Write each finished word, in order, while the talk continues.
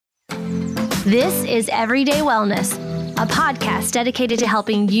This is Everyday Wellness, a podcast dedicated to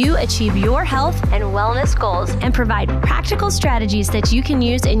helping you achieve your health and wellness goals and provide practical strategies that you can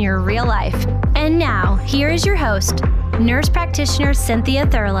use in your real life. And now, here is your host, nurse practitioner Cynthia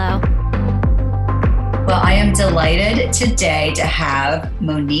Thurlow. Well, I am delighted today to have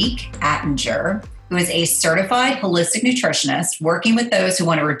Monique Attinger, who is a certified holistic nutritionist working with those who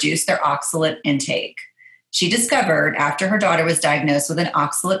want to reduce their oxalate intake. She discovered after her daughter was diagnosed with an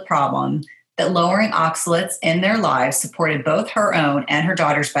oxalate problem that lowering oxalates in their lives supported both her own and her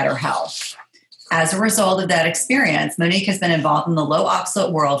daughter's better health. As a result of that experience, Monique has been involved in the low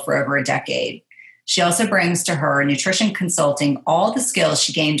oxalate world for over a decade. She also brings to her nutrition consulting all the skills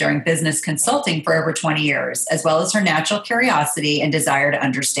she gained during business consulting for over 20 years, as well as her natural curiosity and desire to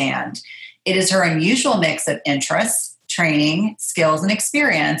understand. It is her unusual mix of interests, training, skills, and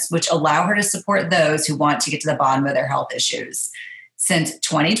experience, which allow her to support those who want to get to the bottom of their health issues. Since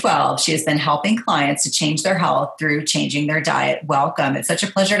 2012, she has been helping clients to change their health through changing their diet. Welcome. It's such a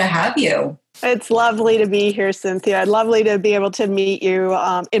pleasure to have you. It's lovely to be here, Cynthia. Lovely to be able to meet you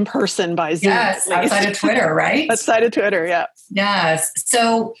in person by Zoom. Yes, outside of Twitter, right? Outside of Twitter, yeah. Yes.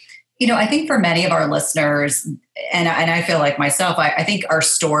 So, I think for many of our listeners, and I feel like myself, I think our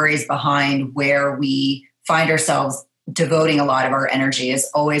stories behind where we find ourselves devoting a lot of our energy is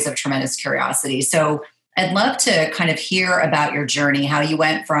always of tremendous curiosity. So I'd love to kind of hear about your journey, how you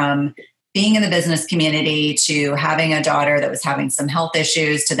went from being in the business community to having a daughter that was having some health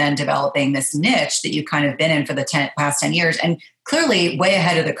issues to then developing this niche that you've kind of been in for the past 10 years and clearly way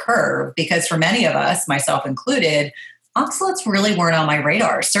ahead of the curve, because for many of us, myself included, oxalates really weren't on my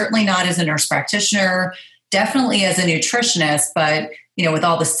radar. Certainly not as a nurse practitioner, definitely as a nutritionist, but with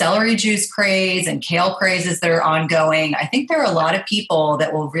all the celery juice craze and kale crazes that are ongoing, I think there are a lot of people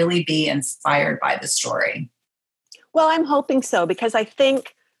that will really be inspired by this story. Well, I'm hoping so, because I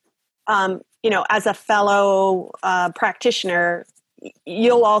think, as a fellow practitioner,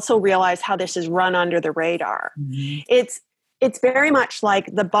 you'll also realize how this is run under the radar. Mm-hmm. It's very much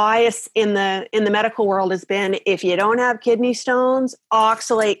like the bias in the medical world has been, if you don't have kidney stones,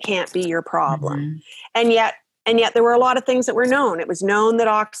 oxalate can't be your problem. Mm-hmm. And yet there were a lot of things that were known. It was known that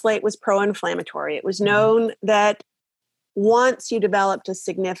oxalate was pro-inflammatory. It was known that once you developed a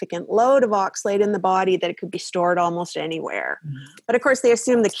significant load of oxalate in the body, that it could be stored almost anywhere. Mm-hmm. But of course, they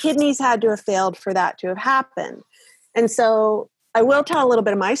assumed the kidneys had to have failed for that to have happened. And so I will tell a little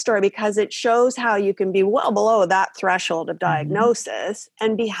bit of my story, because it shows how you can be well below that threshold of diagnosis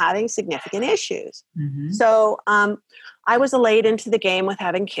and be having significant issues. Mm-hmm. So I was late into the game with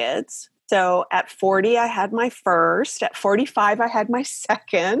having kids. So at 40, I had my first. At 45, I had my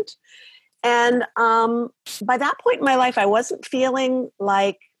second. And by that point in my life, I wasn't feeling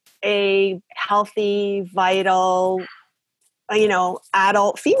like a healthy, vital,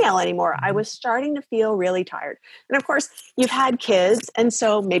 adult female anymore. I was starting to feel really tired. And of course, you've had kids. And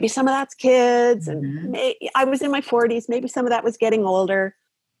so maybe some of that's kids. And I was in my 40s. Maybe some of that was getting older.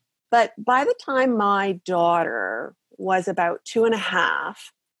 But by the time my daughter was about 2.5,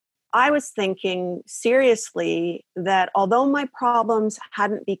 I was thinking seriously that although my problems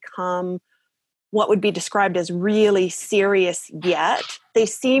hadn't become what would be described as really serious yet, they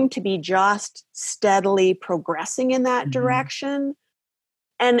seemed to be just steadily progressing in that direction.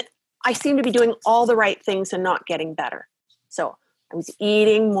 And I seemed to be doing all the right things and not getting better. So I was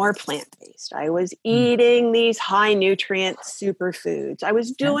eating more plant-based. I was eating these high nutrient superfoods. I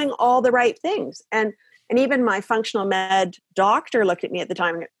was doing all the right things. And even my functional med doctor looked at me at the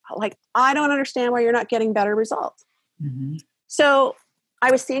time and like, I don't understand why you're not getting better results. Mm-hmm. So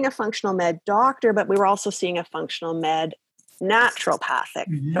I was seeing a functional med doctor, but we were also seeing a functional med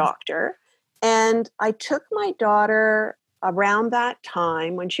naturopathic doctor. And I took my daughter around that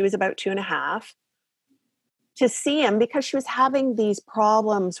time when she was about 2.5 to see him, because she was having these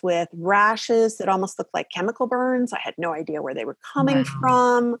problems with rashes that almost looked like chemical burns. I had no idea where they were coming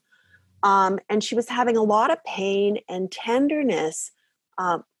from. And she was having a lot of pain and tenderness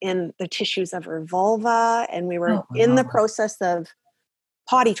in the tissues of her vulva. And we were in the process of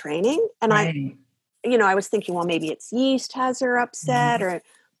potty training. And I was thinking, well, maybe it's yeast has her upset,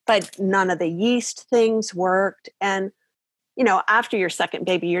 but none of the yeast things worked. And, after your second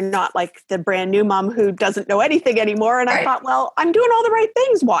baby, you're not like the brand new mom who doesn't know anything anymore. And I thought, well, I'm doing all the right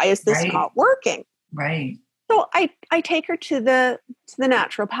things. Why is this not working? Right. So I take her to the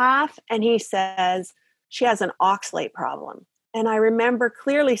naturopath, and he says she has an oxalate problem. And I remember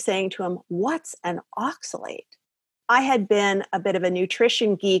clearly saying to him, what's an oxalate? I had been a bit of a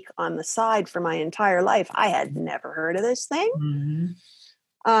nutrition geek on the side for my entire life. I had never heard of this thing.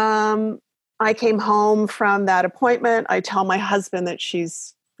 Mm-hmm. I came home from that appointment. I tell my husband that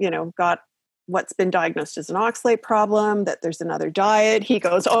she's, got what's been diagnosed as an oxalate problem, that there's another diet. He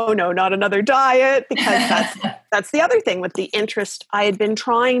goes, oh no, not another diet, because that's the other thing with the interest. I had been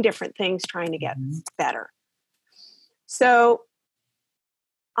trying different things, trying to get better. So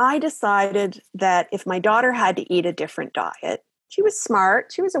I decided that if my daughter had to eat a different diet, she was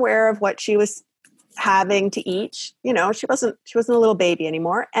smart. She was aware of what she was having to eat. You know, she wasn't a little baby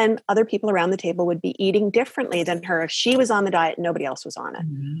anymore. And other people around the table would be eating differently than her if she was on the diet and nobody else was on it.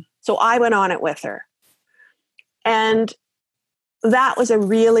 So I went on it with her. And that was a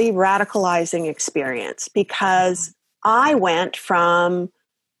really radicalizing experience, because I went from,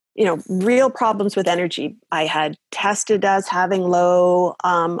 you know, real problems with energy. I had tested as having low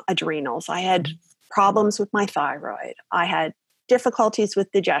adrenals. I had problems with my thyroid. I had difficulties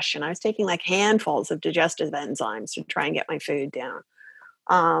with digestion. I was taking like handfuls of digestive enzymes to try and get my food down.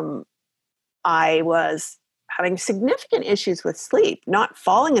 I was having significant issues with sleep, not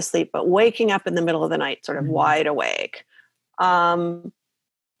falling asleep, but waking up in the middle of the night, sort of wide awake. And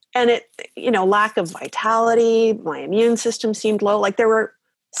it, you know, lack of vitality, my immune system seemed low. Like there were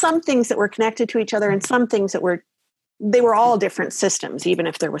some things that were connected to each other and some things that they were all different systems, even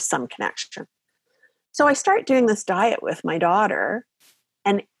if there was some connection. So I start doing this diet with my daughter,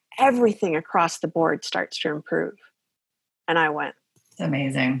 and everything across the board starts to improve. And I went, it's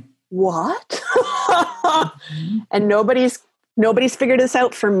amazing. What? And nobody's figured this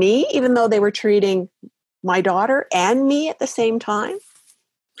out for me, even though they were treating my daughter and me at the same time.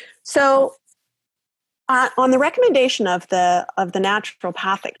 So on the recommendation of the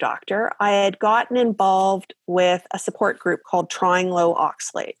naturopathic doctor, I had gotten involved with a support group called Trying Low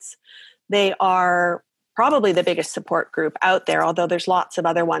Oxalates. They are probably the biggest support group out there, although there's lots of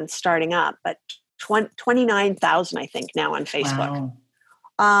other ones starting up, but 29,000, I think, now on Facebook.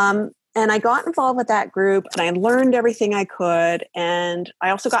 Wow. And I got involved with that group, and I learned everything I could. And I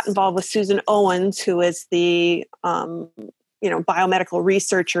also got involved with Susan Owens, who is the biomedical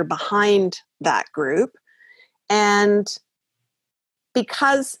researcher behind that group. And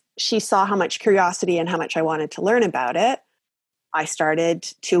because she saw how much curiosity and how much I wanted to learn about it, I started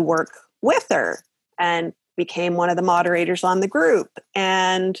to work with her and became one of the moderators on the group.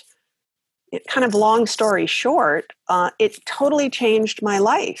 And kind of long story short, it totally changed my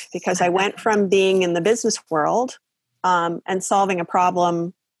life, because I went from being in the business world and solving a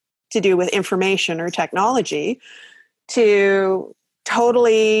problem to do with information or technology to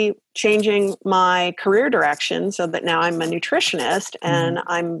totally changing my career direction, so that now I'm a nutritionist and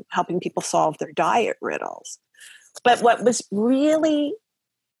I'm helping people solve their diet riddles. But what was really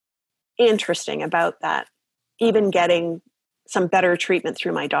interesting about that, even getting some better treatment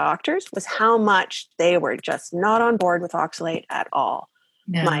through my doctors, was how much they were just not on board with oxalate at all.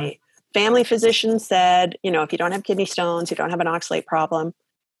 No. My family physician said, you know, if you don't have kidney stones, you don't have an oxalate problem.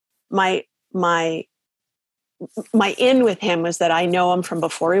 My in with him was that I know him from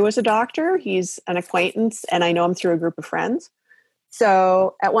before he was a doctor. He's an acquaintance, and I know him through a group of friends.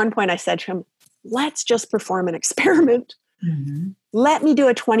 So at one point I said to him, let's just perform an experiment. Let me do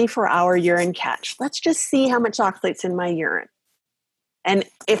a 24-hour urine catch. Let's just see how much oxalate's in my urine. And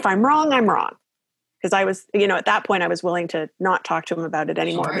if I'm wrong, I'm wrong. Because I was, you know, at that point I was willing to not talk to him about it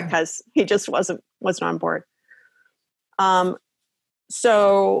anymore, because he just wasn't on board.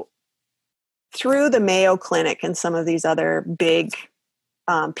 So through the Mayo Clinic and some of these other big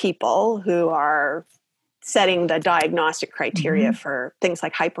people who are setting the diagnostic criteria for things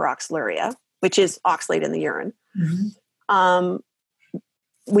like hyperoxaluria, which is oxalate in the urine,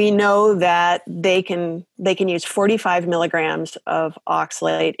 we know that they can use 45 milligrams of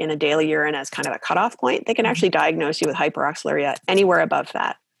oxalate in a daily urine as kind of a cutoff point. They can actually diagnose you with hyperoxaluria anywhere above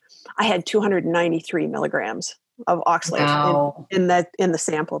that. I had 293 milligrams of oxalate in the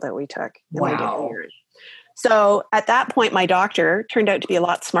sample that we took in my daily urine. So at that point, my doctor turned out to be a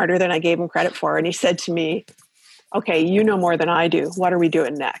lot smarter than I gave him credit for. And he said to me, okay, you know more than I do. What are we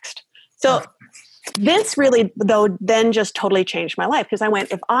doing next? So this really, though, then just totally changed my life, because I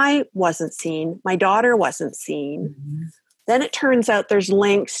went, if I wasn't seen, my daughter wasn't seen, then it turns out there's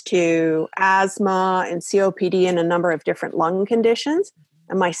links to asthma and COPD and a number of different lung conditions.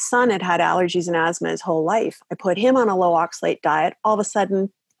 And my son had had allergies and asthma his whole life. I put him on a low oxalate diet. All of a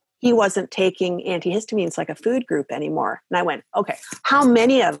sudden, he wasn't taking antihistamines like a food group anymore. And I went, okay, how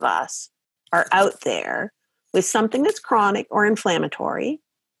many of us are out there with something that's chronic or inflammatory,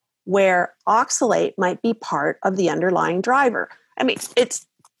 where oxalate might be part of the underlying driver? I mean, it's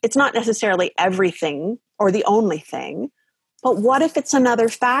not necessarily everything or the only thing, but what if it's another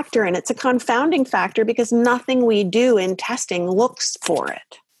factor, and it's a confounding factor because nothing we do in testing looks for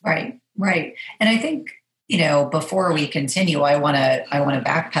it? Right. And I think, before we continue, I want to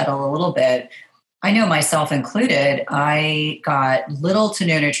backpedal a little bit. I know myself included, I got little to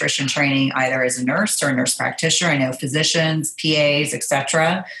no nutrition training either as a nurse or a nurse practitioner. I know physicians, PAs,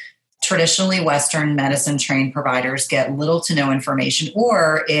 etc. Traditionally, Western medicine trained providers get little to no information,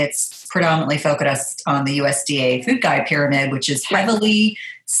 or it's predominantly focused on the USDA food guide pyramid, which is heavily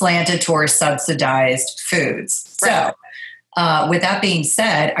slanted towards subsidized foods. Right. So with that being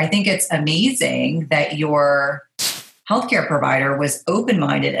said, I think it's amazing that your healthcare provider was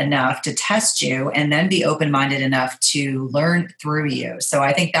open-minded enough to test you and then be open-minded enough to learn through you. So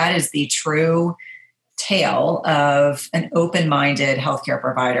I think that is the true tale of an open-minded healthcare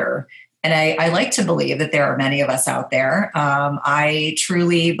provider. And I like to believe that there are many of us out there. I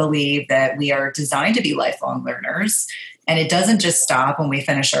truly believe that we are designed to be lifelong learners. And it doesn't just stop when we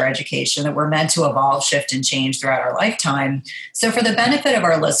finish our education, that we're meant to evolve, shift, and change throughout our lifetime. So for the benefit of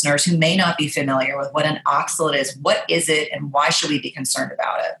our listeners who may not be familiar with what an oxalate is, what is it and why should we be concerned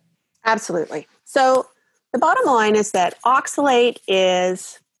about it? Absolutely. So the bottom line is that oxalate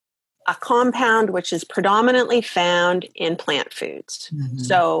is a compound which is predominantly found in plant foods. Mm-hmm.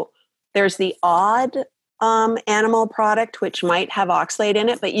 So there's the odd animal product which might have oxalate in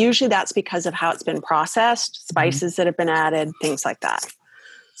it, but usually that's because of how it's been processed, spices that have been added, things like that.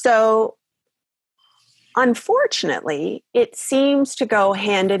 So unfortunately, it seems to go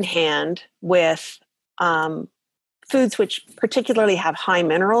hand in hand with foods which particularly have high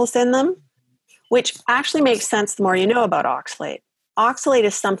minerals in them, which actually makes sense the more you know about oxalate. Oxalate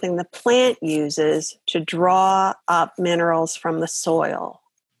is something the plant uses to draw up minerals from the soil.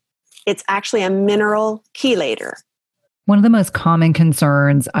 It's actually a mineral chelator. One of the most common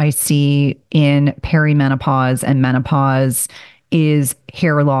concerns I see in perimenopause and menopause is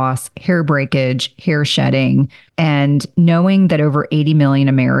hair loss, hair breakage, hair shedding. And knowing that over 80 million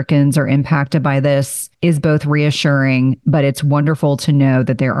Americans are impacted by this is both reassuring, but it's wonderful to know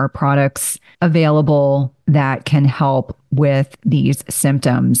that there are products available that can help with these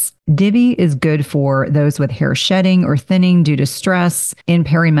symptoms. Divi is good for those with hair shedding or thinning due to stress in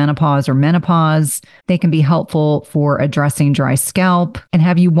perimenopause or menopause. They can be helpful for addressing dry scalp. And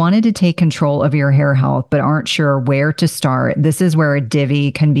have you wanted to take control of your hair health but aren't sure where to start? This is where a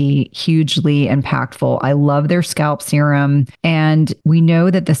Divi can be hugely impactful. I love their scalp serum, and we know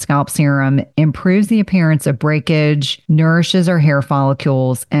that the scalp serum improves the appearance of breakage, nourishes our hair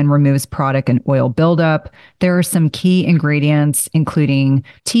follicles, and removes product and oil buildup. There are some key ingredients, including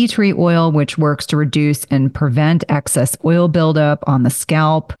tea tree oil, which works to reduce and prevent excess oil buildup on the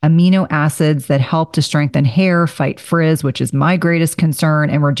scalp, amino acids that help to strengthen hair, fight frizz, which is my greatest concern,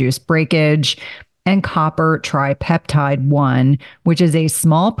 and reduce breakage, and copper tripeptide 1, which is a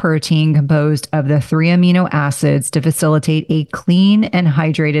small protein composed of the 3 amino acids to facilitate a clean and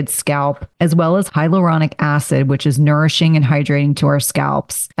hydrated scalp, as well as hyaluronic acid, which is nourishing and hydrating to our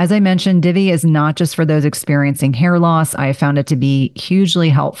scalps. As I mentioned, Divi is not just for those experiencing hair loss. I found it to be hugely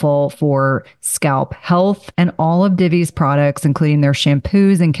helpful for scalp health, and all of Divi's products, including their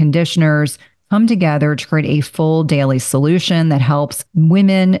shampoos and conditioners, come together to create a full daily solution that helps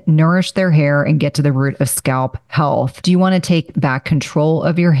women nourish their hair and get to the root of scalp health. Do you want to take back control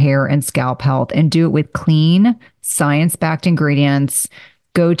of your hair and scalp health and do it with clean, science-backed ingredients?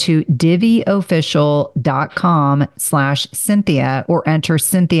 Go to diviofficial.com/Cynthia or enter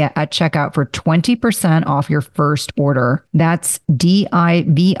Cynthia at checkout for 20% off your first order. That's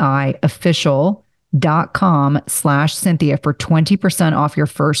diviofficial.com/Cynthia for 20% off your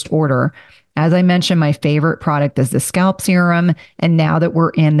first order. As I mentioned, my favorite product is the scalp serum. And now that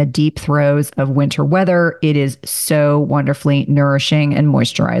we're in the deep throes of winter weather, it is so wonderfully nourishing and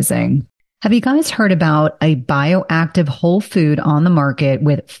moisturizing. Have you guys heard about a bioactive whole food on the market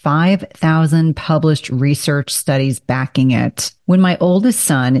with 5,000 published research studies backing it? When my oldest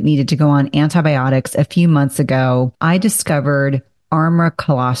son needed to go on antibiotics a few months ago, I discovered Armra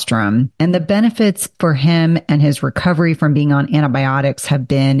Colostrum, and the benefits for him and his recovery from being on antibiotics have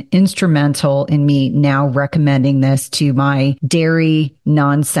been instrumental in me now recommending this to my dairy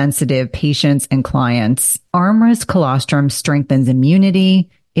non-sensitive patients and clients. Armra's colostrum strengthens immunity,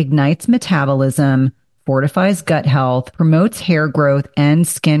 ignites metabolism, fortifies gut health, promotes hair growth and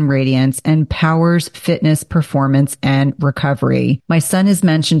skin radiance, and powers fitness, performance, and recovery. My son has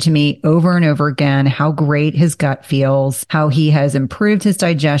mentioned to me over and over again how great his gut feels, how he has improved his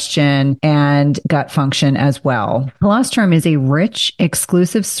digestion and gut function as well. Colostrum is a rich,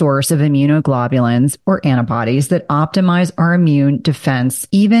 exclusive source of immunoglobulins or antibodies that optimize our immune defense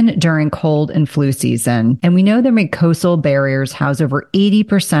even during cold and flu season. And we know that mucosal barriers house over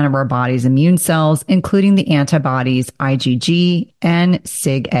 80% of our body's immune cells, including including the antibodies IgG and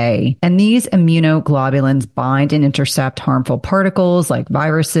SIG-A. And these immunoglobulins bind and intercept harmful particles like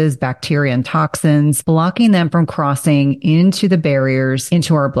viruses, bacteria, and toxins, blocking them from crossing into the barriers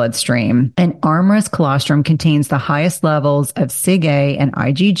into our bloodstream. And Armra's colostrum contains the highest levels of SIG-A and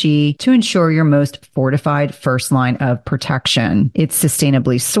IgG to ensure your most fortified first line of protection. It's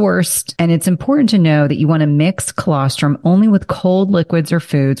sustainably sourced, and it's important to know that you want to mix colostrum only with cold liquids or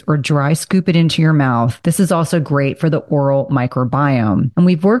foods, or dry scoop it into your mouth. This is also great for the oral microbiome. And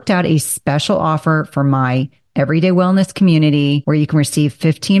we've worked out a special offer for my Everyday Wellness community where you can receive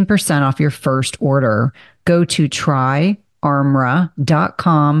 15% off your first order. Go to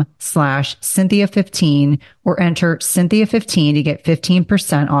tryarmra.com/Cynthia15 or enter Cynthia15 to get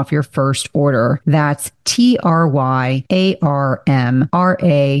 15% off your first order. That's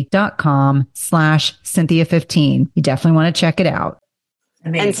tryarmra.com/Cynthia15. You definitely want to check it out.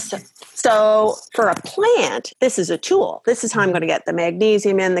 Amazing. And so for a plant, this is a tool. This is how I'm going to get the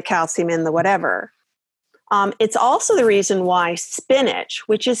magnesium in, the calcium in, the whatever. It's also the reason why spinach,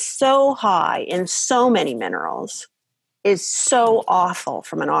 which is so high in so many minerals, is so awful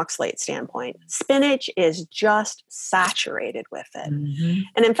from an oxalate standpoint. Spinach is just saturated with it. Mm-hmm.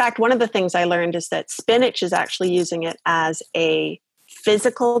 And in fact, one of the things I learned is that spinach is actually using it as a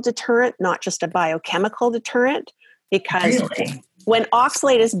physical deterrent, not just a biochemical deterrent, because when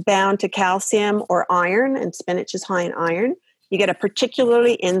oxalate is bound to calcium or iron, and spinach is high in iron, you get a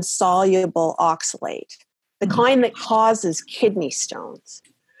particularly insoluble oxalate, the kind that causes kidney stones.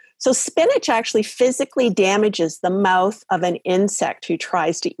 So spinach actually physically damages the mouth of an insect who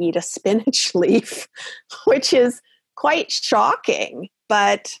tries to eat a spinach leaf, which is quite shocking.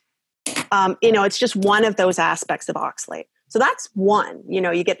 But, it's just one of those aspects of oxalate. So that's one.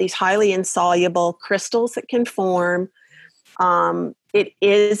 You get these highly insoluble crystals that can form. It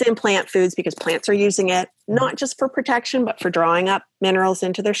is in plant foods because plants are using it, not just for protection, but for drawing up minerals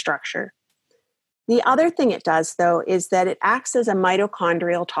into their structure. The other thing it does, though, is that it acts as a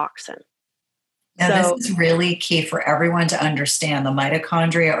mitochondrial toxin. Now, this is really key for everyone to understand. The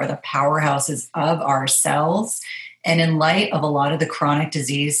mitochondria are the powerhouses of our cells. And in light of a lot of the chronic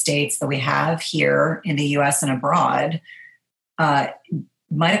disease states that we have here in the U.S. and abroad,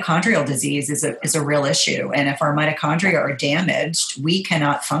 mitochondrial disease is a real issue. And if our mitochondria are damaged, we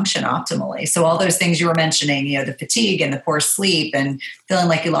cannot function optimally. So all those things you were mentioning, the fatigue and the poor sleep and feeling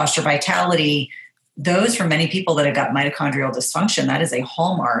like you lost your vitality, those for many people that have got mitochondrial dysfunction, that is a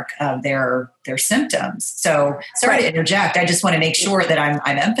hallmark of their symptoms. So sorry to interject. I just want to make sure that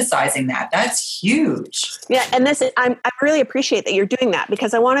I'm emphasizing that. That's huge. Yeah. And I really appreciate that you're doing that,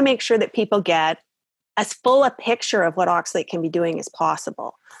 because I want to make sure that people get as full a picture of what oxalate can be doing as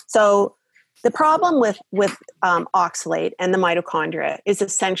possible. So the problem with oxalate and the mitochondria is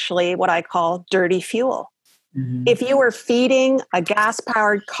essentially what I call dirty fuel. Mm-hmm. If you were feeding a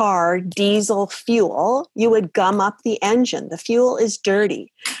gas-powered car diesel fuel, you would gum up the engine. The fuel is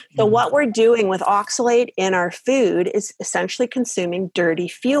dirty. So what we're doing with oxalate in our food is essentially consuming dirty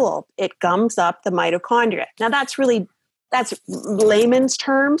fuel. It gums up the mitochondria. Now that's layman's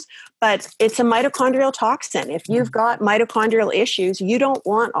terms, but it's a mitochondrial toxin. If you've got mitochondrial issues, you don't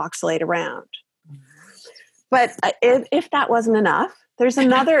want oxalate around. But if that wasn't enough, there's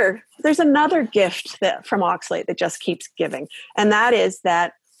another gift from oxalate that just keeps giving. And that is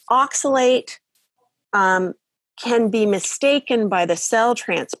that oxalate can be mistaken by the cell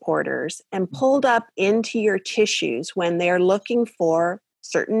transporters and pulled up into your tissues when they're looking for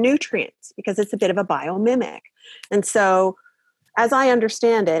certain nutrients, because it's a bit of a biomimic. And so, as I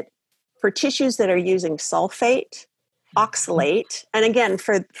understand it, for tissues that are using sulfate, oxalate, and again,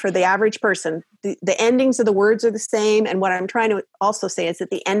 for the average person, the endings of the words are the same. And what I'm trying to also say is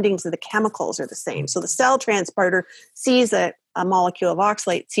that the endings of the chemicals are the same. So the cell transporter sees a molecule of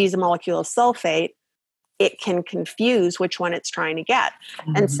oxalate, sees a molecule of sulfate, it can confuse which one it's trying to get.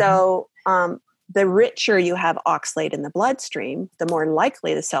 Mm-hmm. And so the richer you have oxalate in the bloodstream, the more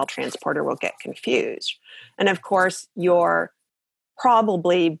likely the cell transporter will get confused. And of course, your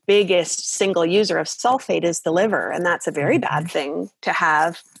probably biggest single user of sulfate is the liver. And that's a very bad thing to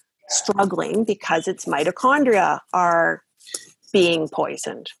have struggling because its mitochondria are being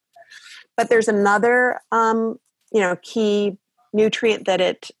poisoned. But there's another, key nutrient that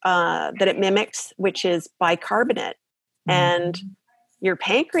it mimics, which is bicarbonate. Mm-hmm. And your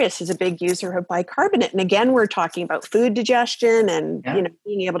pancreas is a big user of bicarbonate. And again, we're talking about food digestion and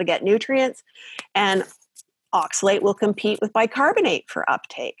being able to get nutrients. And oxalate will compete with bicarbonate for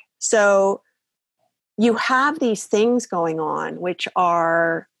uptake. So you have these things going on which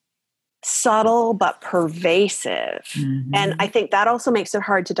are subtle but pervasive. Mm-hmm. And I think that also makes it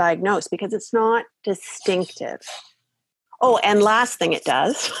hard to diagnose because it's not distinctive. Oh, and last thing it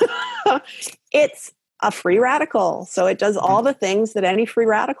does, it's a free radical. So it does all the things that any free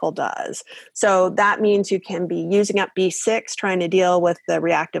radical does. So that means you can be using up B6, trying to deal with the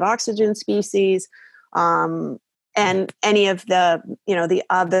reactive oxygen species, and any of the, the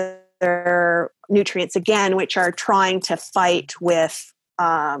other nutrients, again, which are trying to fight with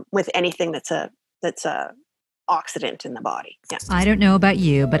anything that's a oxidant in the body. Yeah. I don't know about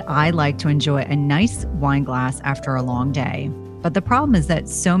you, but I like to enjoy a nice wine glass after a long day. But the problem is that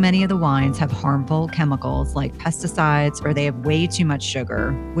so many of the wines have harmful chemicals like pesticides, or they have way too much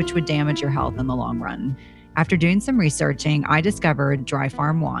sugar, which would damage your health in the long run. After doing some researching, I discovered Dry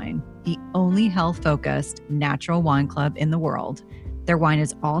Farm Wine, the only health-focused natural wine club in the world. Their wine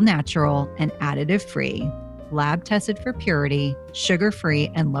is all natural and additive-free, lab tested for purity,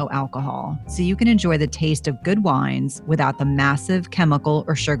 sugar-free, and low alcohol, so you can enjoy the taste of good wines without the massive chemical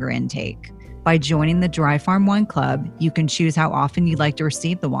or sugar intake. By joining the Dry Farm Wine Club, you can choose how often you'd like to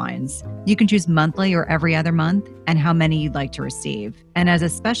receive the wines. You can choose monthly or every other month, and how many you'd like to receive. And as a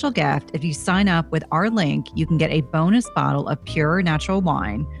special gift, if you sign up with our link, you can get a bonus bottle of pure natural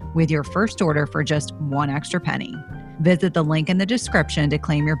wine with your first order for just one extra penny. Visit the link in the description to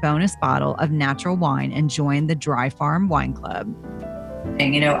claim your bonus bottle of natural wine and join the Dry Farm Wine Club.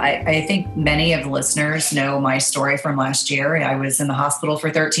 And, I think many of the listeners know my story from last year. I was in the hospital for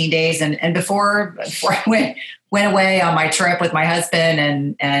 13 days. And before I went away on my trip with my husband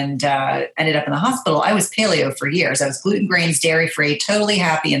and ended up in the hospital, I was paleo for years. I was gluten, grains, dairy-free, totally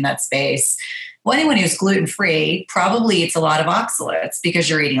happy in that space. Well, anyone who's gluten-free probably eats a lot of oxalates because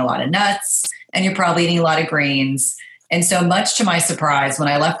you're eating a lot of nuts and you're probably eating a lot of grains. And so much to my surprise, when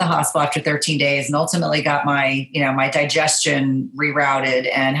I left the hospital after 13 days and ultimately got my digestion rerouted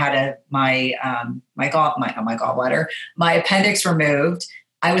and had my gallbladder, my appendix removed,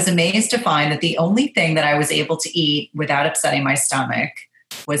 I was amazed to find that the only thing that I was able to eat without upsetting my stomach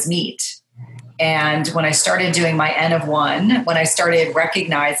was meat. And when I started doing my N of 1, when I started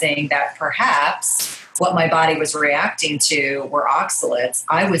recognizing that perhaps what my body was reacting to were oxalates,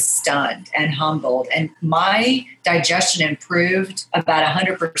 I was stunned and humbled. And my digestion improved about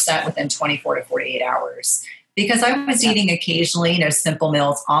 100% within 24 to 48 hours. Because I was eating occasionally, simple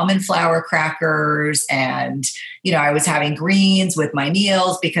meals, almond flour crackers, and, I was having greens with my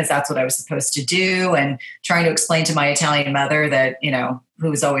meals because that's what I was supposed to do, and trying to explain to my Italian mother that, who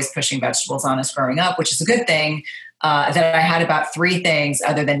was always pushing vegetables on us growing up, which is a good thing, that I had about 3 things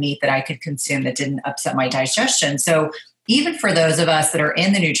other than meat that I could consume that didn't upset my digestion. So even for those of us that are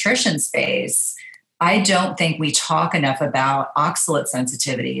in the nutrition space, I don't think we talk enough about oxalate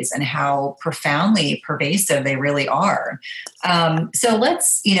sensitivities and how profoundly pervasive they really are. So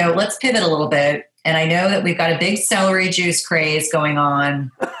let's pivot a little bit. And I know that we've got a big celery juice craze going on.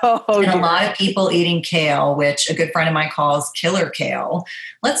 And a lot of people eating kale, which a good friend of mine calls killer kale.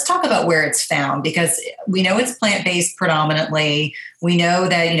 Let's talk about where it's found, because we know it's plant-based predominantly. We know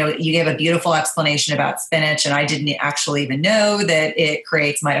that, you gave a beautiful explanation about spinach, and I didn't actually even know that it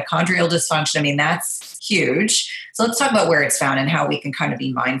creates mitochondrial dysfunction. I mean, that's huge. So let's talk about where it's found and how we can kind of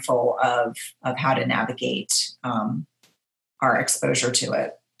be mindful of how to navigate our exposure to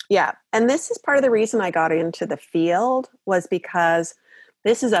it. Yeah. And this is part of the reason I got into the field, was because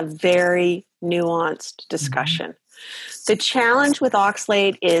this is a very nuanced discussion. Mm-hmm. The challenge with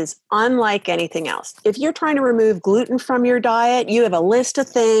oxalate is unlike anything else. If you're trying to remove gluten from your diet, you have a list of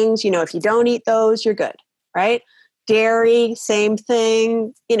things, if you don't eat those, you're good, right? Dairy, same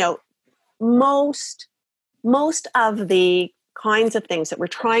thing. Most of the kinds of things that we're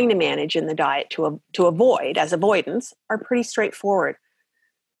trying to manage in the diet to avoid as avoidance are pretty straightforward.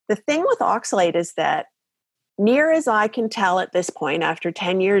 The thing with oxalate is that, near as I can tell at this point, after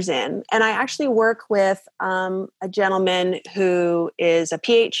 10 years in, and I actually work with a gentleman who is a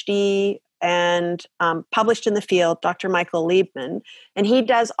PhD and published in the field, Dr. Michael Liebman, and he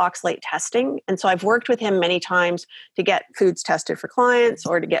does oxalate testing. And so I've worked with him many times to get foods tested for clients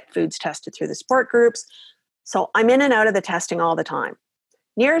or to get foods tested through the support groups. So I'm in and out of the testing all the time.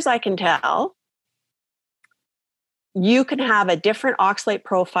 Near as I can tell, you can have a different oxalate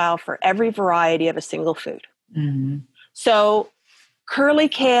profile for every variety of a single food. Mm-hmm. So curly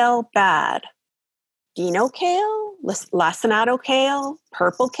kale, bad. Dino kale, lacinato kale,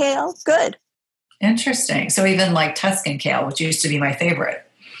 purple kale, good. Interesting. So even like Tuscan kale, which used to be my favorite.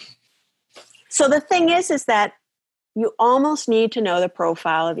 So the thing is that you almost need to know the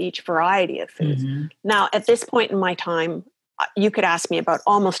profile of each variety of foods. Mm-hmm. Now, at this point in my time, you could ask me about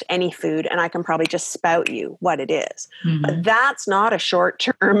almost any food and I can probably just spout you what it is. Mm-hmm. But that's not a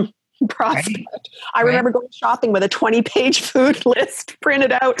short-term prospect. Right. I remember going shopping with a 20-page food list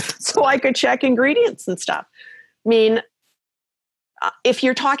printed out so I could check ingredients and stuff. I mean, if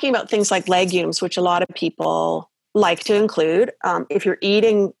you're talking about things like legumes, which a lot of people like to include, if you're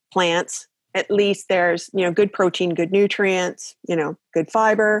eating plants, at least there's, good protein, good nutrients, good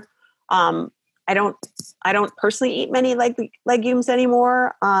fiber. I don't personally eat many legumes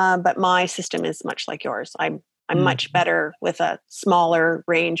anymore, but my system is much like yours. I'm much better with a smaller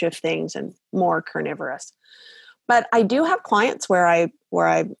range of things and more carnivorous. But I do have clients where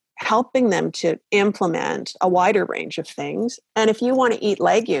I'm helping them to implement a wider range of things. And if you want to eat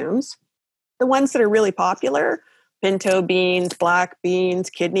legumes, the ones that are really popular, pinto beans, black beans,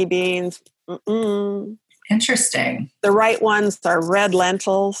 kidney beans. Interesting. The right ones are red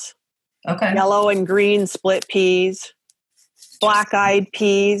lentils, yellow and green split peas, black-eyed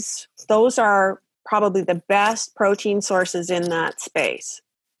peas. Those are probably the best protein sources in that space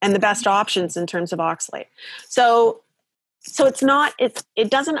and the best options in terms of oxalate. So it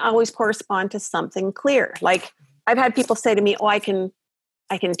doesn't always correspond to something clear. Like I've had people say to me, "Oh, I can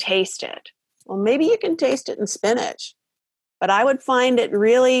taste it." Well, maybe you can taste it in spinach, but I would find it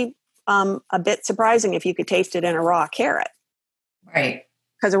really a bit surprising if you could taste it in a raw carrot. Right.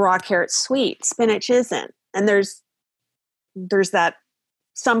 Because a raw carrot's sweet, spinach isn't. And there's that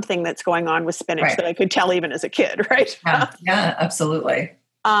something that's going on with spinach that I could tell even as a kid, right? Yeah, absolutely.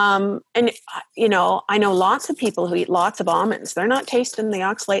 And I know lots of people who eat lots of almonds. They're not tasting the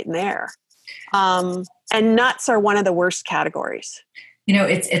oxalate in there. And nuts are one of the worst categories.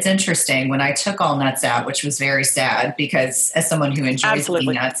 It's interesting. When I took all nuts out, which was very sad because as someone who enjoys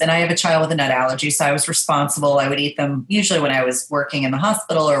eating nuts, and I have a child with a nut allergy, so I was responsible. I would eat them usually when I was working in the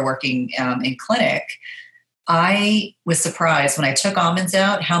hospital or working in clinic. I was surprised when I took almonds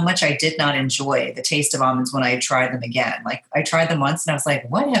out how much I did not enjoy the taste of almonds when I tried them again. Like I tried them once and I was like,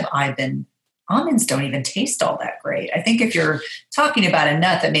 what have I been? Almonds don't even taste all that great. I think if you're talking about a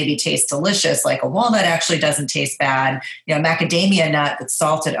nut that maybe tastes delicious, like a walnut actually doesn't taste bad, macadamia nut that's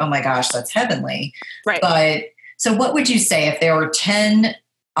salted, oh my gosh, that's heavenly. Right. But so what would you say if there were 10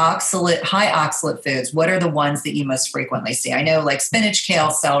 high oxalate foods, what are the ones that you most frequently see? I know like spinach,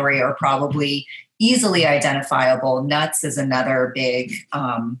 kale, celery are probably easily identifiable. Nuts is another big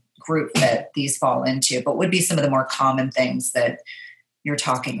group that these fall into, but would be some of the more common things that you're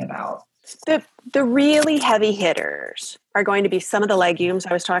talking about? The really heavy hitters are going to be some of the legumes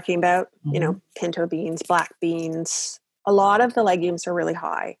I was talking about, pinto beans, black beans. A lot of the legumes are really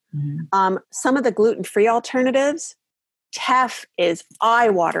high. Some of the gluten-free alternatives, teff is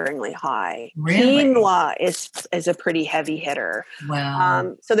eye-wateringly high. Really? Quinoa is a pretty heavy hitter.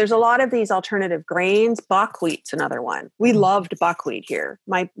 Wow. So there's a lot of these alternative grains. Buckwheat's another one. We loved buckwheat here.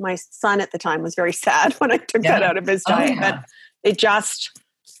 My son at the time was very sad when I took that out of his diet. But it just,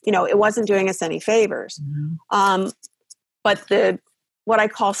 it wasn't doing us any favors. But what I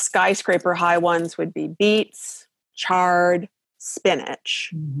call skyscraper high ones would be beets, chard,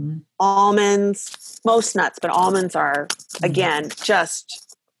 spinach, almonds, most nuts, but almonds are, again,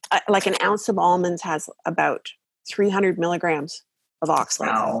 just like an ounce of almonds has about 300 milligrams of oxalate.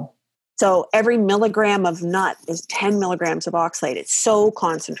 Wow. So every milligram of nut is 10 milligrams of oxalate. It's so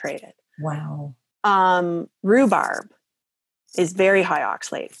concentrated. Wow. Rhubarb is very high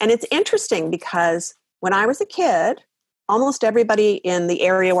oxalate. And it's interesting because when I was a kid, almost everybody in the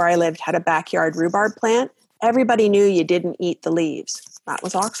area where I lived had a backyard rhubarb plant. Everybody knew you didn't eat the leaves. That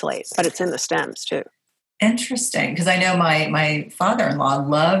was oxalate, but it's in the stems too. Interesting, because I know my father-in-law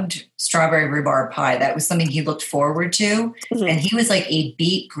loved strawberry rhubarb pie. That was something he looked forward to. And he was like a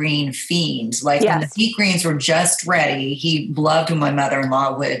beet green fiend. Like when the beet greens were just ready, he loved when my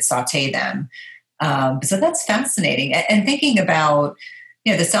mother-in-law would saute them. So that's fascinating. And thinking about,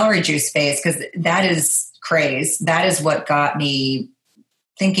 the celery juice space, because that is craze. That is what got me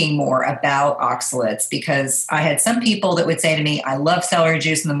thinking more about oxalates, because I had some people that would say to me, I love celery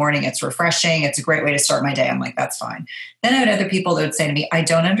juice in the morning. It's refreshing. It's a great way to start my day. I'm like, that's fine. Then I had other people that would say to me, I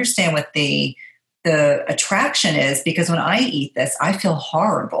don't understand what the attraction is, because when I eat this, I feel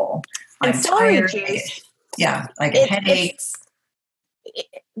horrible. And I'm celery tired. juice. Yeah. Like headaches.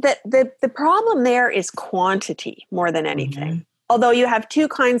 The problem there is quantity more than anything. Although you have two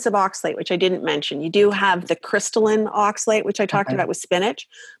kinds of oxalate, which I didn't mention. You do have the crystalline oxalate, which I talked about with spinach,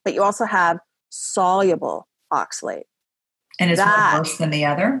 but you also have soluble oxalate. And is one worse than the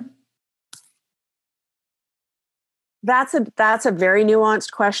other? That's a very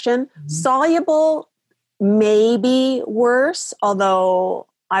nuanced question. Soluble may be worse, although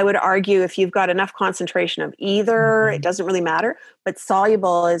I would argue if you've got enough concentration of either, it doesn't really matter. But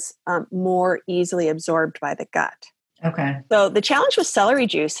soluble is more easily absorbed by the gut. Okay. So the challenge with celery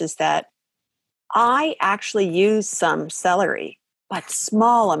juice is that I actually use some celery, but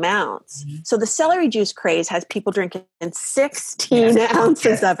small amounts. Mm-hmm. So the celery juice craze has people drinking 16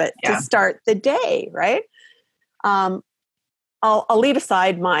 ounces of it to start the day, right? I'll leave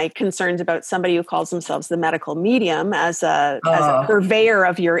aside my concerns about somebody who calls themselves the medical medium as a purveyor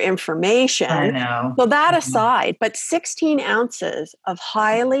of your information. I know. So that aside, but 16 ounces of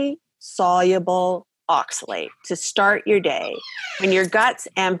highly soluble oxalate to start your day when your gut's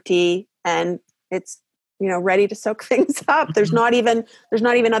empty and it's ready to soak things up. Mm-hmm. There's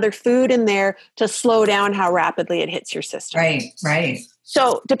not even other food in there to slow down how rapidly it hits your system. Right.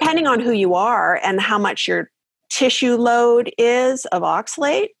 So depending on who you are and how much your tissue load is of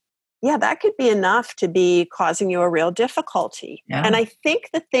oxalate, that could be enough to be causing you a real difficulty. Yeah. And I think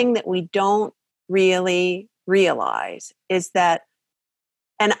the thing that we don't really realize is that,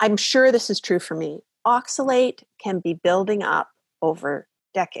 and I'm sure this is true for me, oxalate can be building up over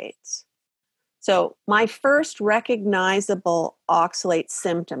decades. So my first recognizable oxalate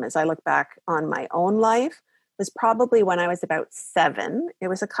symptom as I look back on my own life was probably when I was about 7. It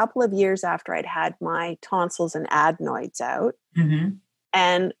was a couple of years after I'd had my tonsils and adenoids out. Mm-hmm.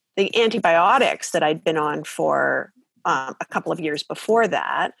 And the antibiotics that I'd been on for a couple of years before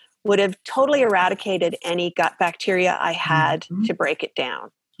that would have totally eradicated any gut bacteria I had to break it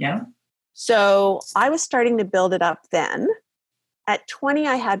down. Yeah. So I was starting to build it up then. At 20,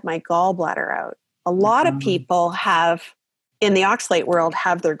 I had my gallbladder out. A lot of people in the oxalate world,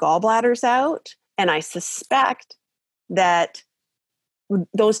 have their gallbladders out. And I suspect that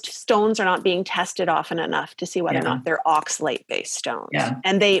those stones are not being tested often enough to see whether or not they're oxalate-based stones. Yeah.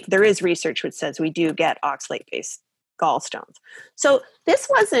 And there is research which says we do get oxalate-based gallstones. So this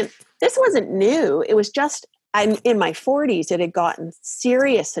wasn't new. It was just in my 40s, it had gotten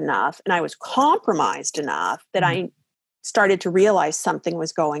serious enough and I was compromised enough that I started to realize something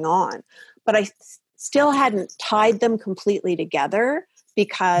was going on. But I still hadn't tied them completely together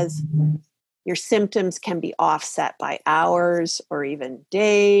because your symptoms can be offset by hours or even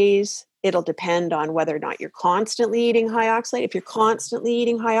days. It'll depend on whether or not you're constantly eating high oxalate. If you're constantly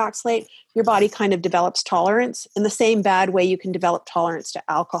eating high oxalate, your body kind of develops tolerance in the same bad way you can develop tolerance to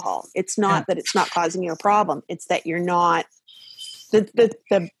alcohol. It's not that it's not causing you a problem. It's that you're not,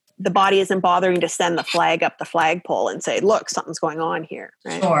 the body isn't bothering to send the flag up the flagpole and say, look, something's going on here.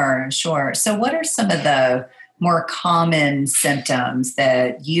 Right? Sure. So what are some of the more common symptoms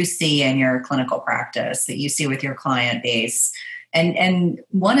that you see in your clinical practice, that you see with your client base? And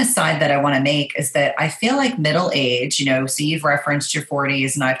one aside that I want to make is that I feel like middle age, so you've referenced your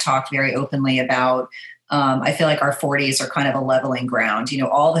 40s and I've talked very openly about, I feel like our 40s are kind of a leveling ground.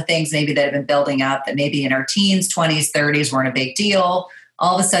 All the things maybe that have been building up that maybe in our teens, 20s, 30s weren't a big deal.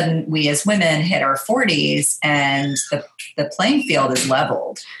 All of a sudden we as women hit our 40s and the playing field is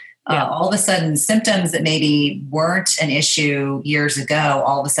leveled. All of a sudden, symptoms that maybe weren't an issue years ago,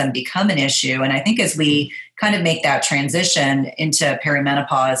 all of a sudden become an issue. And I think as we kind of make that transition into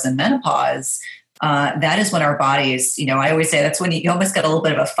perimenopause and menopause, that is when our bodies, I always say that's when you almost get a little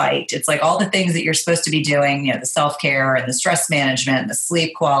bit of a fight. It's like all the things that you're supposed to be doing, the self-care and the stress management, and the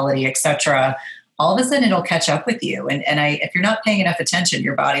sleep quality, et cetera. All of a sudden it'll catch up with you. And if you're not paying enough attention,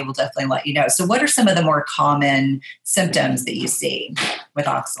 your body will definitely let you know. So what are some of the more common symptoms that you see with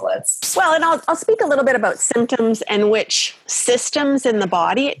oxalates? Well, and I'll speak a little bit about symptoms and which systems in the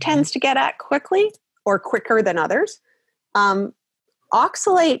body it tends to get at quickly or quicker than others.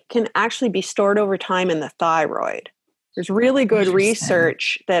 Oxalate can actually be stored over time in the thyroid. There's really good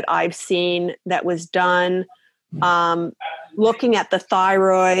research that I've seen that was done looking at the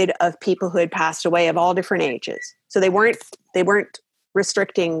thyroid of people who had passed away of all different ages. So they weren't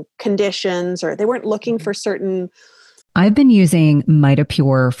restricting conditions or they weren't looking for certain. I've been using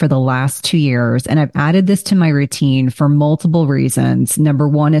MitoPure for the last 2 years, and I've added this to my routine for multiple reasons. Number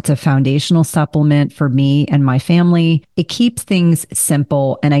one, it's a foundational supplement for me and my family. It keeps things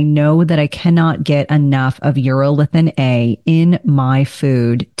simple, and I know that I cannot get enough of urolithin A in my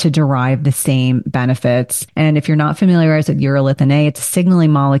food to derive the same benefits. And if you're not familiarized with urolithin A, it's a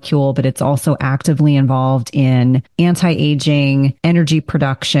signaling molecule, but it's also actively involved in anti-aging, energy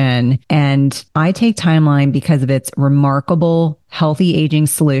production, and I take Timeline because of its remarkable healthy aging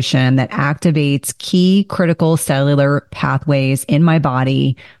solution that activates key critical cellular pathways in my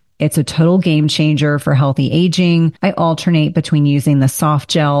body. It's a total game changer for healthy aging. I alternate between using the soft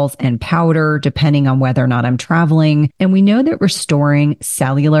gels and powder depending on whether or not I'm traveling. And we know that restoring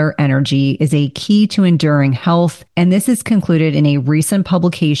cellular energy is a key to enduring health. And this is concluded in a recent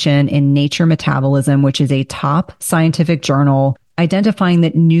publication in Nature Metabolism, which is a top scientific journal. identifying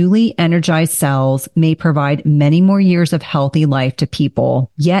that newly energized cells may provide many more years of healthy life to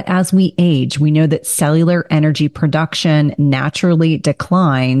people. Yet as we age, we know that cellular energy production naturally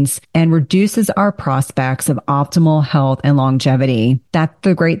declines and reduces our prospects of optimal health and longevity. That's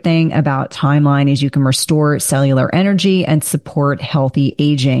the great thing about Timeline is you can restore cellular energy and support healthy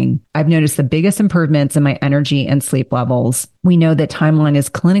aging. I've noticed the biggest improvements in my energy and sleep levels. We know that Timeline is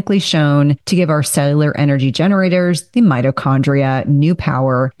clinically shown to give our cellular energy generators, the mitochondria, new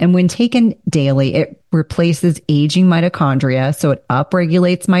power. And when taken daily, it replaces aging mitochondria, so it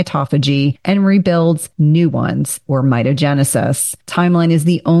upregulates mitophagy and rebuilds new ones, or mitogenesis. Timeline is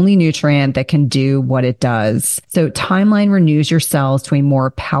the only nutrient that can do what it does. So Timeline renews your cells to a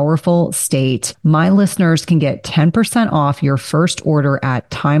more powerful state. My listeners can get 10% off your first order at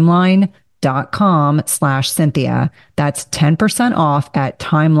timeline.com/Cynthia. That's 10% off at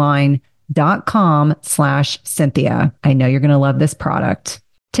timeline.com/Cynthia. I know you're going to love this product.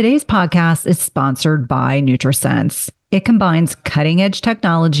 Today's podcast is sponsored by NutriSense. It combines cutting-edge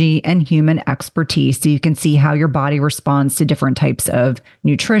technology and human expertise so you can see how your body responds to different types of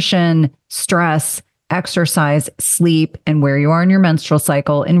nutrition, stress, exercise, sleep, and where you are in your menstrual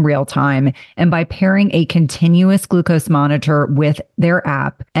cycle in real time. And by pairing a continuous glucose monitor with their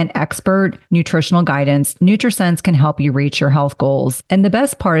app and expert nutritional guidance, NutriSense can help you reach your health goals. And the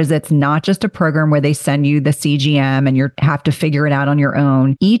best part is it's not just a program where they send you the CGM and you have to figure it out on your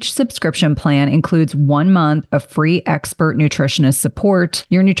own. Each subscription plan includes 1 month of free expert nutritionist support.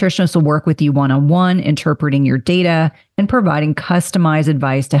 Your nutritionist will work with you one-on-one, interpreting your data and providing customized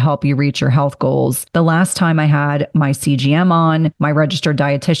advice to help you reach your health goals. The last time I had my CGM on, my registered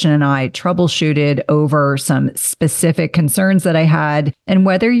dietitian and I troubleshooted over some specific concerns that I had. And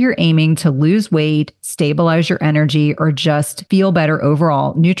whether you're aiming to lose weight, stabilize your energy, or just feel better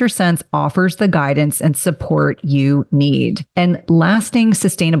overall, NutriSense offers the guidance and support you need. And lasting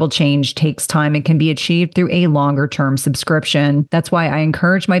sustainable change takes time and can be achieved through a longer-term subscription. That's why I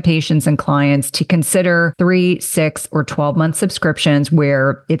encourage my patients and clients to consider 3, 6, or 12-month subscriptions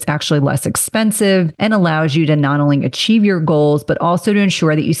where it's actually less expensive and allows you to not only achieve your goals, but also to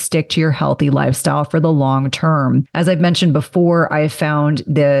ensure that you stick to your healthy lifestyle for the long term. As I've mentioned before, I have found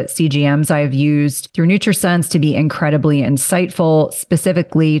the CGMs I've used through NutriSense to be incredibly insightful,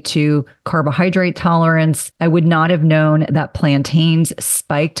 specifically to carbohydrate tolerance. I would not have known that plantains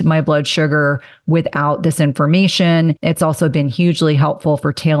spiked my blood sugar without this information. It's also been hugely helpful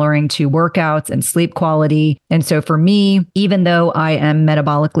for tailoring to workouts and sleep quality. And so for me, even though I am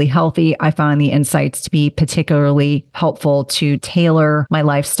metabolically healthy, I find the insights to be particularly helpful to tailor my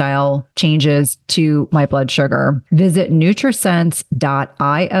lifestyle changes to my blood sugar. Visit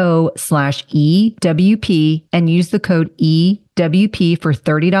nutrisense.io/EWP and use the code EWP for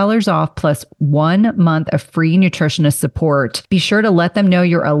 $30 off plus 1 month of free nutritionist support. Be sure to let them know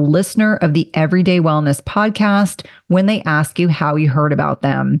you're a listener of the Everyday Wellness podcast when they ask you how you heard about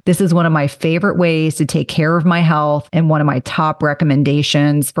them. This is one of my favorite ways to take care of my health and one of my top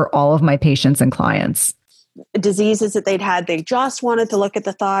recommendations for all of my patients and clients. Diseases that they'd had, they just wanted to look at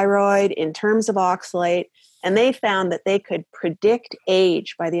the thyroid in terms of oxalate, and they found that they could predict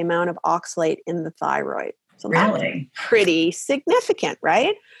age by the amount of oxalate in the thyroid. So really? That's pretty significant,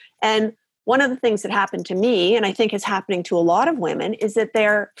 right? And one of the things that happened to me, and I think is happening to a lot of women, is that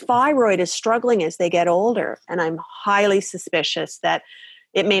their thyroid is struggling as they get older. And I'm highly suspicious that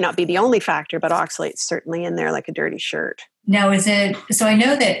it may not be the only factor, but oxalate's certainly in there like a dirty shirt. Now, so I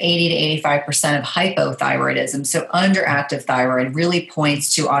know that 80 to 85% of hypothyroidism, so underactive thyroid, really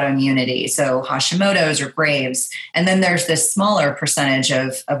points to autoimmunity. So Hashimoto's or Graves'. And then there's this smaller percentage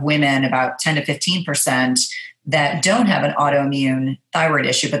of women, about 10 to 15%, that don't have an autoimmune thyroid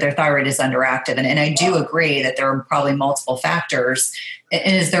issue, but their thyroid is underactive. And I do agree that there are probably multiple factors.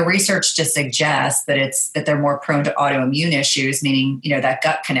 And is there research to suggest that that they're more prone to autoimmune issues, meaning, that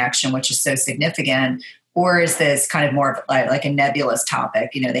gut connection, which is so significant? Or is this kind of more of like a nebulous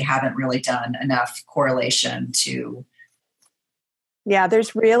topic? They haven't really done enough correlation to. Yeah,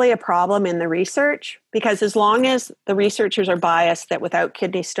 there's really a problem in the research, because as long as the researchers are biased that without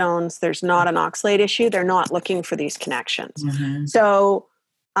kidney stones, there's not an oxalate issue, they're not looking for these connections. Mm-hmm. So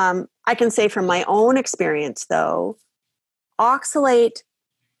I can say from my own experience, though, oxalate,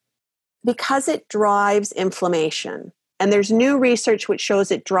 because it drives inflammation, and there's new research which shows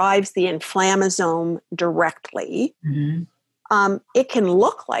it drives the inflammasome directly, mm-hmm. It can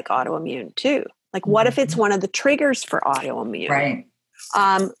look like autoimmune too. Like, what if it's one of the triggers for autoimmune? Right.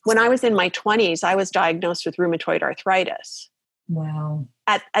 When I was in my 20s, I was diagnosed with rheumatoid arthritis. Wow.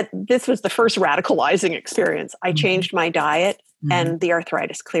 This was the first radicalizing experience. I changed my diet and the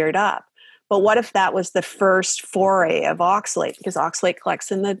arthritis cleared up. But what if that was the first foray of oxalate? Because oxalate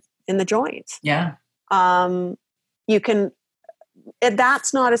collects in the joints. Yeah. That's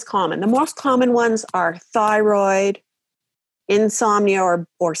not as common. The most common ones are thyroid, insomnia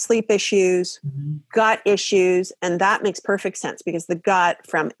or sleep issues, gut issues, and that makes perfect sense because the gut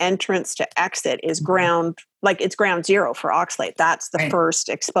from entrance to exit is it's ground zero for oxalate. That's the first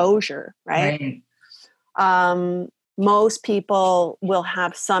exposure, right? Most people will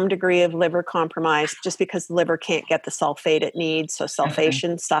have some degree of liver compromise just because the liver can't get the sulfate it needs, so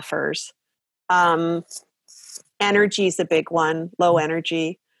sulfation suffers. Energy is a big one, low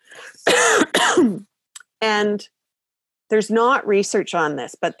energy. And there's not research on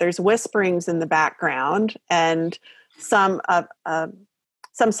this, but there's whisperings in the background, and some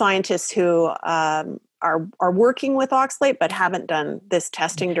scientists who are working with oxalate but haven't done this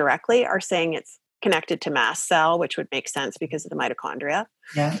testing directly are saying it's connected to mast cell, which would make sense because of the mitochondria.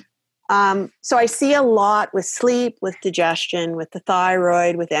 Yeah. So I see a lot with sleep, with digestion, with the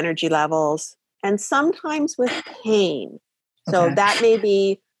thyroid, with energy levels, and sometimes with pain. So that may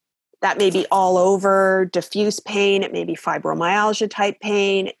be all over, diffuse pain. It may be fibromyalgia type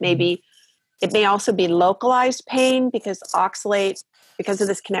pain. It may also be localized pain because oxalate, because of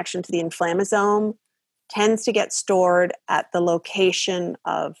this connection to the inflammasome, tends to get stored at the location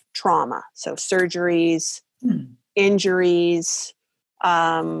of trauma. So surgeries, injuries,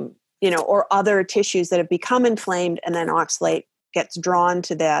 or other tissues that have become inflamed, and then oxalate gets drawn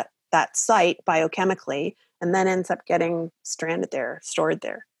to that site biochemically and then ends up getting stranded there, stored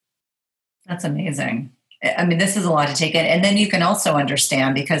there. That's amazing. I mean, this is a lot to take in. And then you can also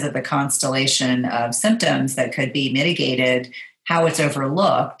understand, because of the constellation of symptoms that could be mitigated, how it's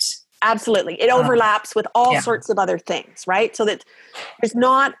overlooked. Absolutely. It overlaps with all sorts of other things, right? So that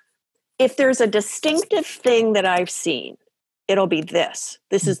if there's a distinctive thing that I've seen, it'll be this.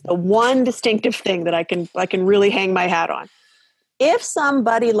 This is the one distinctive thing that I can really hang my hat on. If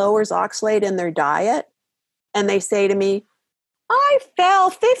somebody lowers oxalate in their diet and they say to me, I fell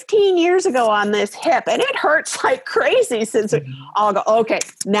 15 years ago on this hip and it hurts like crazy since I'll go, okay,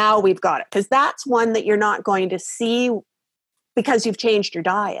 now we've got it. Because that's one that you're not going to see because you've changed your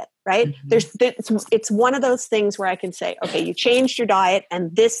diet, right? It's one of those things where I can say, okay, you changed your diet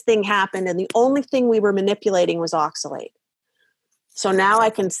and this thing happened and the only thing we were manipulating was oxalate. So now I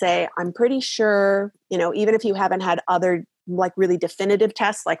can say, I'm pretty sure, even if you haven't had other like really definitive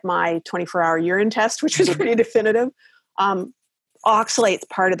tests, like my 24-hour urine test, which was pretty definitive, oxalate's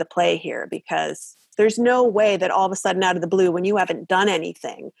part of the play here, because there's no way that all of a sudden out of the blue, when you haven't done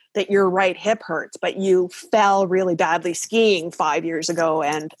anything, that your right hip hurts, but you fell really badly skiing 5 years ago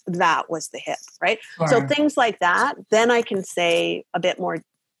and that was the hip, right? Sure. So things like that, then I can say a bit more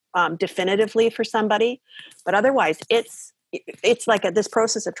definitively for somebody. But otherwise, it's like this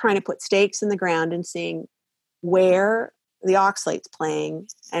process of trying to put stakes in the ground and seeing where the oxalate's playing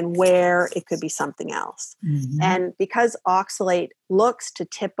and where it could be something else. And because oxalate looks to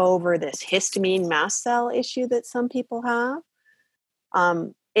tip over this histamine mast cell issue that some people have,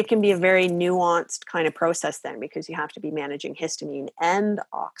 it can be a very nuanced kind of process then, because you have to be managing histamine and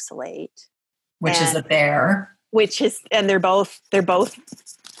oxalate. Which is a bear. And they're both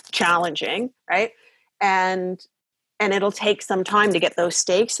challenging, right? And it'll take some time to get those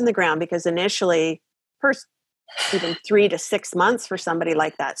stakes in the ground, because initially, first, even 3 to 6 months for somebody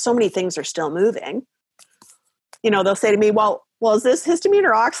like that, so many things are still moving. They'll say to me, well, is this histamine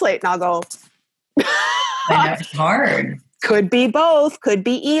or oxalate? And I'll go, I know, it's hard. Could be both, could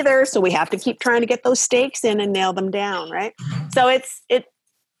be either. So we have to keep trying to get those stakes in and nail them down, right? So it's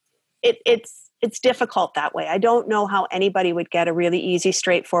difficult that way. I don't know how anybody would get a really easy,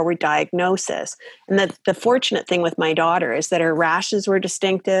 straightforward diagnosis. And the fortunate thing with my daughter is that her rashes were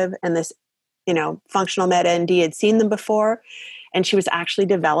distinctive, and this functional med ND had seen them before, and she was actually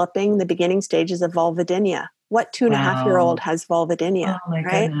developing the beginning stages of vulvodynia. What 2.5-year-old has vulvodynia, oh my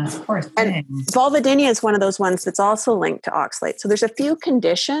right? Goodness, poor thing. And vulvodynia is one of those ones that's also linked to oxalate. So there's a few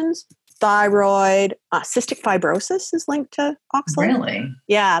conditions. Thyroid, cystic fibrosis is linked to oxalate. Really?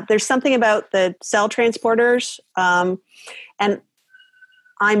 Yeah, there's something about the cell transporters, and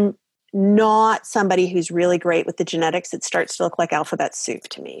I'm not somebody who's really great with the genetics. It starts to look like alphabet soup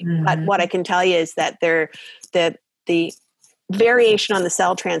to me. But what I can tell you is that the variation on the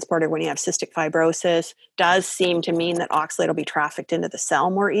cell transporter when you have cystic fibrosis does seem to mean that oxalate will be trafficked into the cell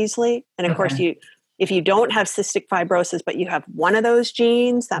more easily. And of course, if you don't have cystic fibrosis, but you have one of those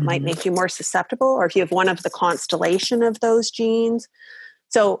genes, that might make you more susceptible, or if you have one of the constellation of those genes.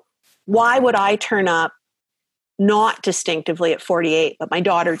 So why would I turn up not distinctively at 48, but my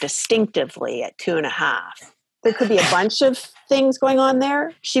daughter distinctively at 2.5? there could be a bunch of things going on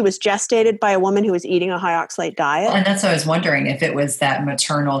there. She was gestated by a woman who was eating a high oxalate diet. Well, and that's what I was wondering, if it was that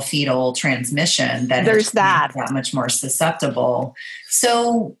maternal fetal transmission that there's that much more susceptible.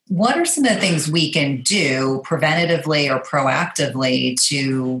 So what are some of the things we can do preventatively or proactively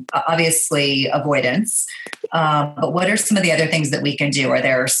to, obviously avoidance, but what are some of the other things that we can do? Are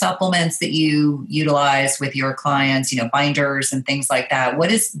there supplements that you utilize with your clients, binders and things like that? What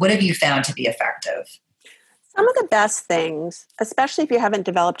have you found to be effective? Some of the best things, especially if you haven't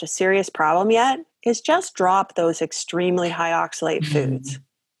developed a serious problem yet, is just drop those extremely high oxalate foods.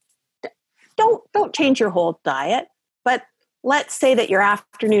 Don't change your whole diet, but let's say that your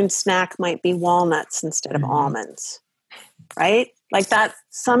afternoon snack might be walnuts instead of almonds, right? Like that,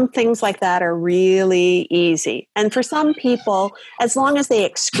 some things like that are really easy. And for some people, as long as they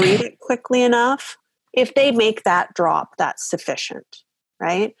excrete it quickly enough, if they make that drop, that's sufficient.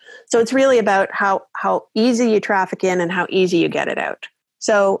 Right? So it's really about how easy you traffic in and how easy you get it out.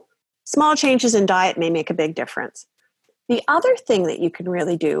 So small changes in diet may make a big difference. The other thing that you can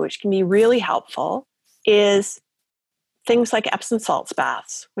really do, which can be really helpful, is things like Epsom salts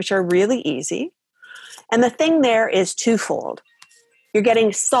baths, which are really easy. And the thing there is twofold. You're getting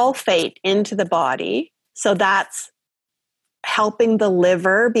sulfate into the body, so that's helping the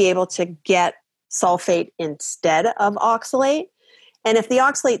liver be able to get sulfate instead of oxalate. And if the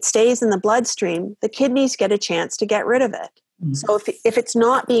oxalate stays in the bloodstream, the kidneys get a chance to get rid of it. Mm-hmm. So if it's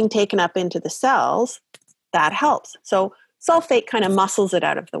not being taken up into the cells, that helps. So sulfate kind of muscles it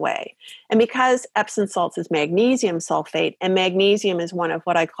out of the way. And because Epsom salts is magnesium sulfate, and magnesium is one of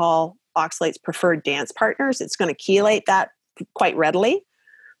what I call oxalate's preferred dance partners, it's going to chelate that quite readily.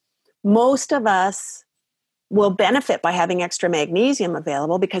 Most of us will benefit by having extra magnesium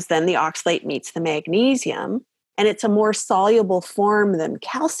available, because then the oxalate meets the magnesium. And it's a more soluble form than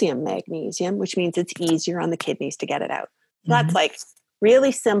calcium magnesium, which means it's easier on the kidneys to get it out. So that's like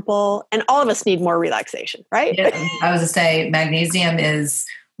really simple. And all of us need more relaxation, right? Yeah. I was going to say, magnesium is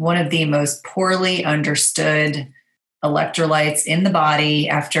one of the most poorly understood electrolytes in the body.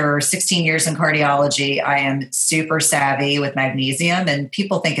 After 16 years in cardiology, I am super savvy with magnesium, and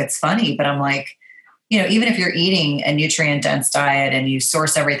people think it's funny, but I'm like, even if you're eating a nutrient-dense diet and you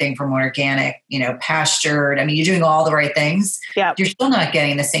source everything from organic, pastured, you're doing all the right things, you're still not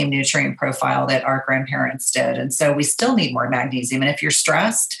getting the same nutrient profile that our grandparents did. And so we still need more magnesium. And if you're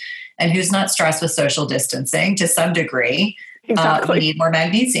stressed, and who's not stressed with social distancing to some degree, we need more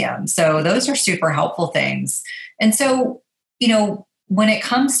magnesium. So those are super helpful things. And so, when it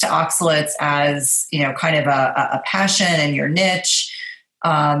comes to oxalates as, kind of a passion and your niche,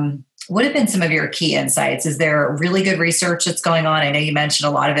 what have been some of your key insights? Is there really good research that's going on? I know you mentioned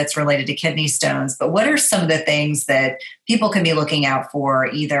a lot of it's related to kidney stones, but what are some of the things that people can be looking out for,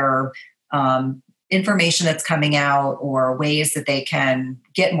 either information that's coming out or ways that they can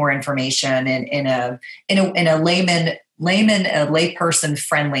get more information in a layperson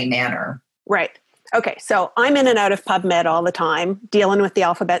friendly manner? Right. Okay. So I'm in and out of PubMed all the time, dealing with the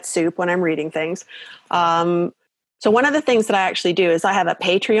alphabet soup when I'm reading things. So one of the things that I actually do is I have a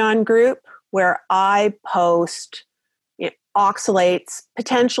Patreon group where I post oxalates,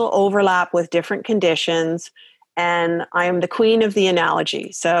 potential overlap with different conditions, and I am the queen of the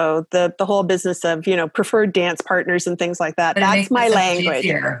analogy. So the whole business of, preferred dance partners and things like that, that's my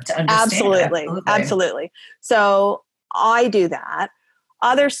language. Absolutely. So I do that.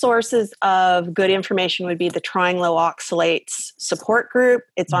 Other sources of good information would be the Trying Low Oxalates support group.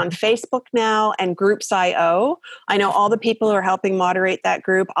 It's on Facebook now, and Groups.io. I know all the people who are helping moderate that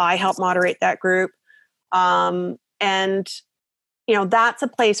group. I help moderate that group. And, that's a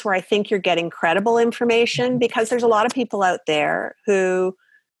place where I think you're getting credible information, because there's a lot of people out there who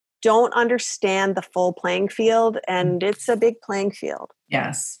don't understand the full playing field, and it's a big playing field.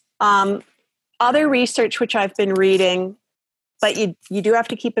 Yes. Other research which I've been reading, but you do have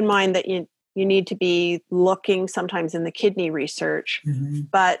to keep in mind that you need to be looking sometimes in the kidney research. Mm-hmm.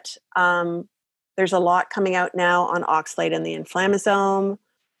 But there's a lot coming out now on oxalate and the inflammasome.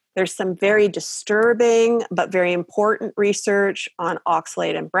 There's some very disturbing but very important research on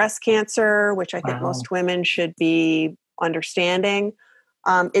oxalate and breast cancer, which I think most women should be understanding.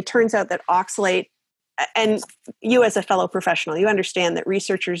 It turns out that oxalate, and you as a fellow professional, you understand that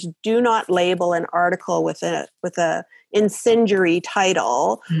researchers do not label an article with a incendiary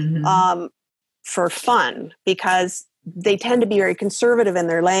title for fun, because they tend to be very conservative in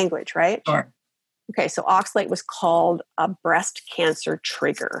their language, right? Sure. Okay, so oxalate was called a breast cancer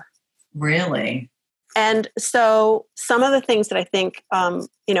trigger. Really? And so some of the things that I think,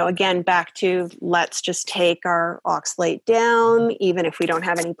 again, back to let's just take our oxalate down, even if we don't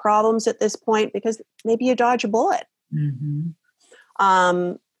have any problems at this point, because maybe you dodge a bullet.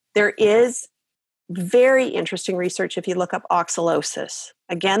 Mm-hmm. There is very interesting research if you look up oxalosis.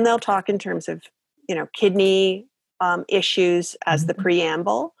 Again, they'll talk in terms of, kidney issues as the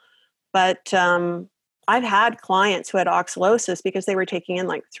preamble. But I've had clients who had oxalosis because they were taking in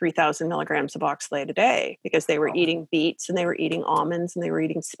like 3,000 milligrams of oxalate a day because they were eating beets and they were eating almonds and they were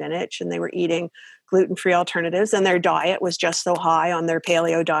eating spinach and they were eating gluten-free alternatives, and their diet was just so high on their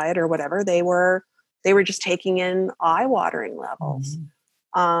paleo diet or whatever. They were just taking in eye-watering levels.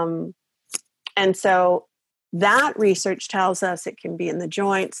 Mm-hmm. And so that research tells us it can be in the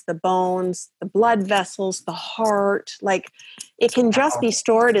joints, the bones, the blood vessels, the heart. Like it can just be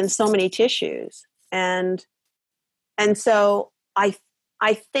stored in so many tissues. And so I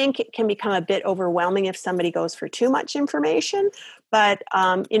think it can become a bit overwhelming if somebody goes for too much information. But,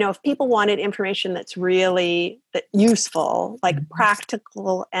 if people wanted information that's really useful, like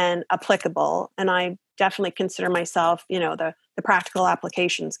practical and applicable, and I definitely consider myself, the practical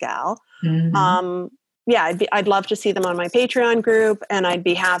applications gal. Mm-hmm. I'd love to see them on my Patreon group, and I'd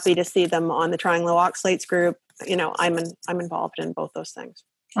be happy to see them on the Trying Low Oxalates group. I'm involved in both those things.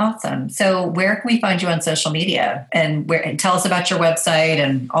 Awesome. So where can we find you on social media, and tell us about your website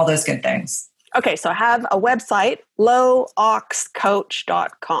and all those good things? Okay. So I have a website,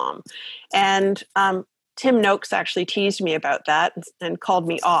 lowoxcoach.com. And Tim Noakes actually teased me about that and called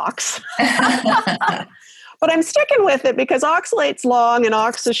me Ox. But I'm sticking with it because oxalate's long and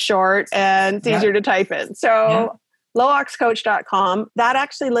ox is short and it's easier to type in. So lowoxcoach.com, that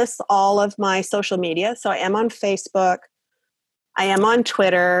actually lists all of my social media. So I am on Facebook. I am on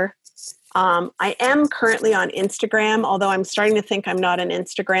Twitter. I am currently on Instagram, although I'm starting to think I'm not an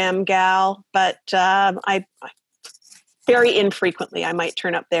Instagram gal, but I very infrequently I might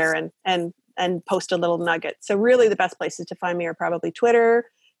turn up there and post a little nugget. So really the best places to find me are probably Twitter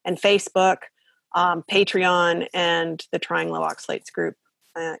and Facebook, Patreon, and the Trying Low Oxalates group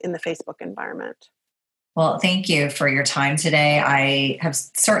in the Facebook environment. Well, thank you for your time today. I have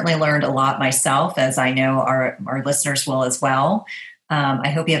certainly learned a lot myself, as I know our listeners will as well. I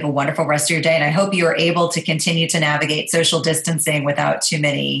hope you have a wonderful rest of your day, and I hope you are able to continue to navigate social distancing without too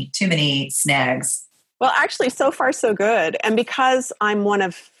many snags. Well, actually, so far so good. And because I'm one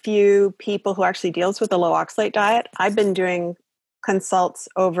of few people who actually deals with the low oxalate diet, I've been doing consults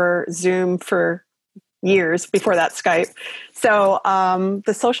over Zoom for years, before that Skype. So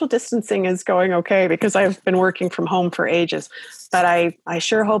the social distancing is going okay because I've been working from home for ages. But I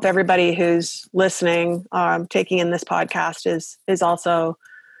sure hope everybody who's listening, taking in this podcast is also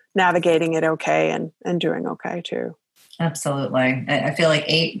navigating it okay and doing okay too. Absolutely. I feel like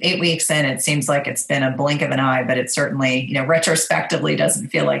eight weeks in, it seems like it's been a blink of an eye, but it certainly, retrospectively doesn't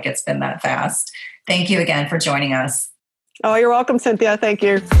feel like it's been that fast. Thank you again for joining us. Oh, you're welcome, Cynthia. Thank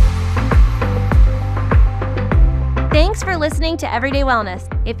you. Thanks for listening to Everyday Wellness.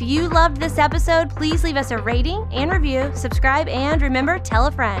 If you loved this episode, please leave us a rating and review, subscribe, and remember, tell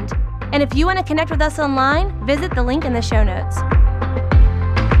a friend. And if you want to connect with us online, visit the link in the show notes.